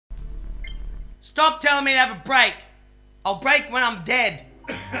Stop telling me to have a break. I'll break when I'm dead.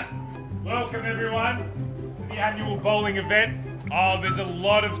 Welcome everyone to the annual bowling event. Oh, there's a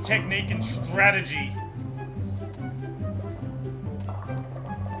lot of technique and strategy.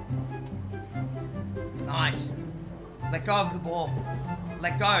 Nice. Let go of the ball.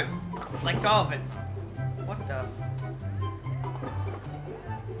 Let go. Let go of it. What the?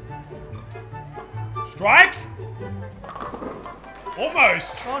 Strike?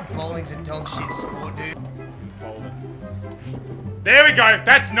 Almost. God, bowling's a dog shit sport, dude. There we go.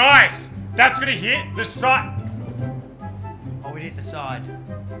 That's nice. That's gonna hit the side. Oh, it hit the side.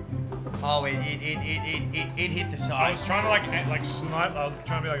 Oh, it hit the side. I was trying to like snipe. I was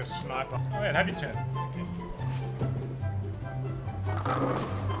trying to be like a sniper. Oh yeah, have your turn.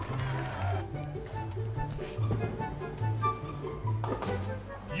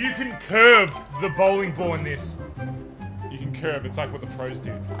 You can curve the bowling ball in this. You can curve. It's like what the pros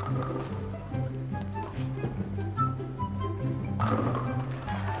do.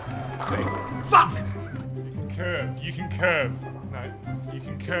 See? Fuck! You can curve. You can curve. No, you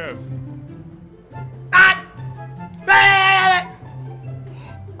can curve. Ah!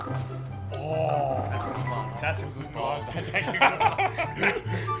 Oh, that's a good one. That's a good ball. Nice. That's actually a good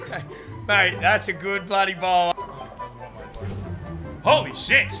one. Mate, that's a good bloody ball. Holy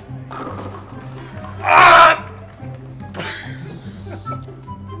shit! Ah!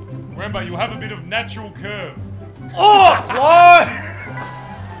 Remember, you have a bit of natural curve. Oh, Lord!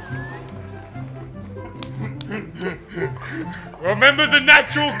 Remember the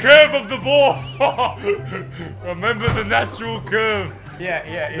natural curve of the ball. Remember the natural curve.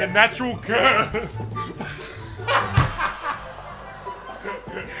 Yeah. The natural curve.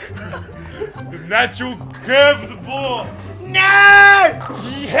 The natural curve of the ball. No!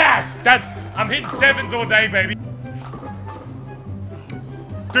 Yes! That's... I'm hitting sevens all day, baby.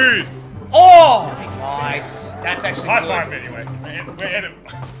 Dude. Oh! Nice. That's actually High good. five anyway. We're in it.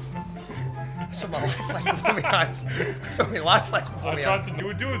 I saw my life flash before my eyes. I saw my life flash before I my tried eyes. to... You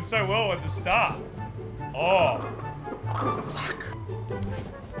were doing so well at the start. Oh. Fuck.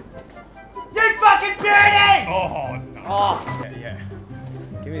 You fucking birdie! Oh, no. Oh. Yeah.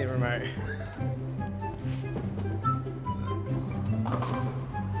 Give me the remote.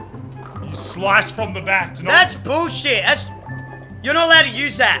 You slice from the back. That's bullshit. That's... You're not allowed to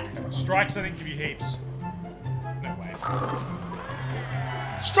use that. Strikes, I think, give you heaps. No way.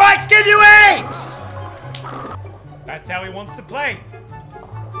 Strikes give you heaps! That's how he wants to play.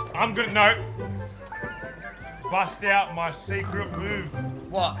 I'm gonna... No. Bust out my secret move.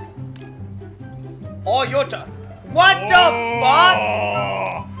 What? Oh, your turn. What the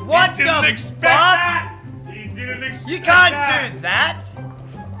fuck? What You didn't the expect fuck? that. You didn't expect You can't do that.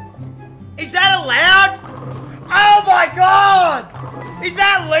 Is that allowed? Oh my god! Is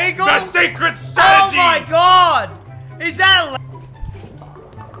that legal? The secret strategy! Oh my god! Is that allowed?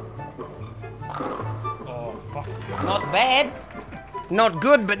 Oh, fuck. Not bad. Not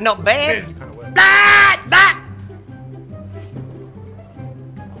good, but not bad. This kind of works. That!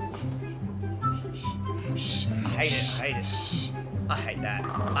 I hate it. I hate that.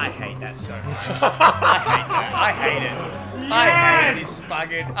 I hate that so much. I hate that. I hate it. I hate this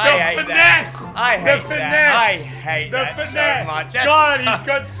fucking. I hate that. I hate that. I hate that so much. That's God, he's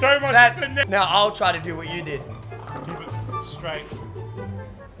got so much finesse. Now I'll try to do what you did. Keep it straight.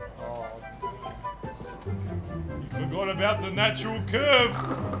 Oh, you forgot about the natural curve.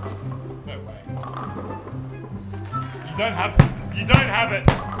 No way. You don't have it. You don't have it.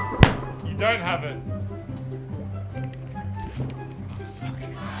 You don't have it.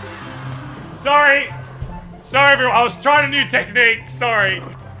 Sorry! Sorry everyone, I was trying a new technique, sorry.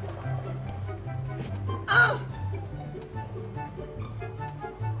 Oh.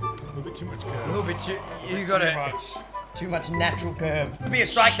 A little bit too much curve. A little bit too. You got too much natural curve. Be a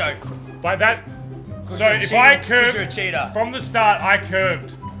strike though. By that. So if I curved from the start, I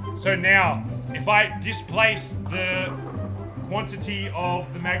curved. So now, if I displace the quantity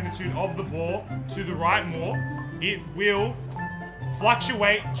of the magnitude of the ball to the right more, it will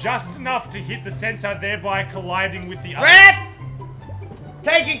fluctuate just enough to hit the center, thereby colliding with the other. Ref!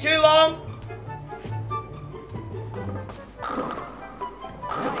 Taking too long.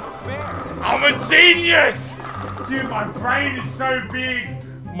 Nice spare. I'm a genius! Dude, my brain is so big.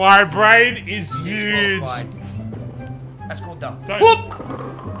 My brain is huge. That's called dumb. Don't- Whoop!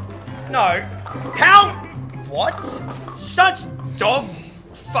 No. How? What? Such dog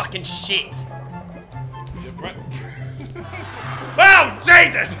fucking shit. Your brain. Oh,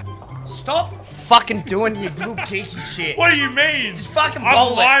 Jesus! Stop fucking doing your little geeky shit. What do you mean? Just fucking I'm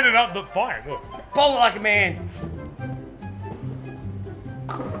bowl it. lining up the fire. Look. Bowl it like a man.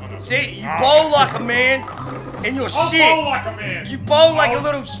 See, you bowl like a man, and you're shit. I'll bowl like a man. You bowl like a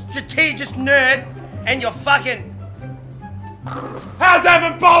little strategist nerd, and you're fucking... How's that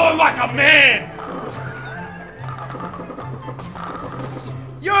even bowling like a man?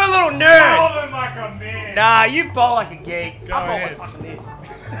 You're a little nerd. Bowling like a man. Nah, you bowl like a geek. Go I bowl ahead. like fucking this.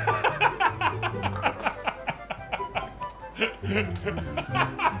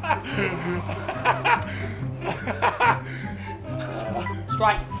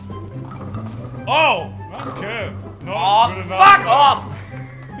 Strike. Oh, nice curve. Not Oh, good enough. fuck off!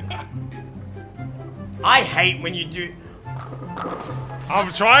 I hate when you do... I'm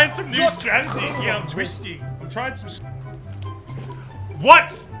trying some new strategy. Yeah, I'm twisting. I'm trying some...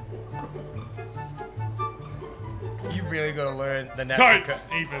 What? You really gotta learn the natural Don't curve.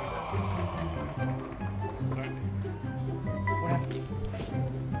 even. Don't. What happened?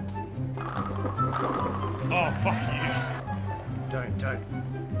 Oh, fuck you. Don't.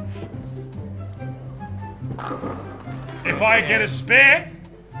 If I get a spare...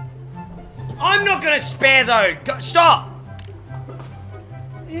 I'm not gonna spare though! Stop!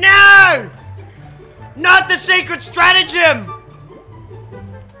 No! Not the secret stratagem!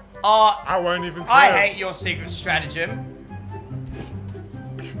 Oh, I won't even I curve. hate your secret stratagem.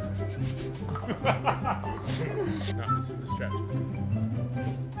 No, this is the strategy.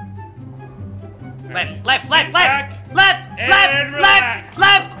 Left! Back and relax.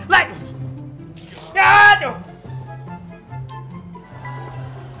 Left! Ah, no.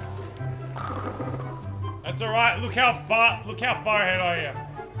 That's alright. Look how far ahead I am.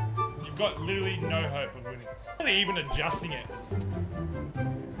 You've got literally no hope of winning. Really even adjusting it.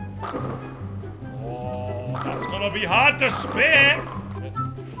 Oh, that's gonna be hard to spare.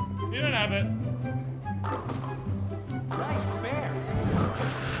 You don't have it. Nice spare.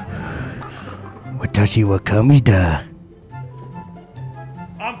 Watashi wa kamida.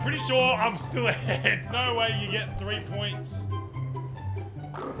 I'm pretty sure I'm still ahead. No way you get 3 points.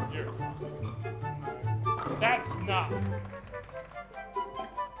 You're... That's not.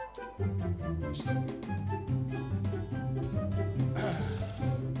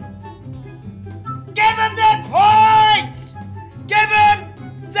 Give him their points! Give him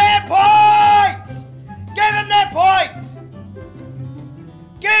their points! Give him their points!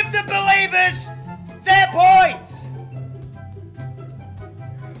 Give the believers their points!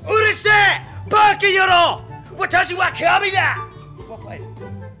 Urusei! Baka yoro! Watashi wa kami da! Well played.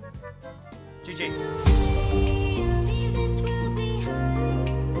 GG.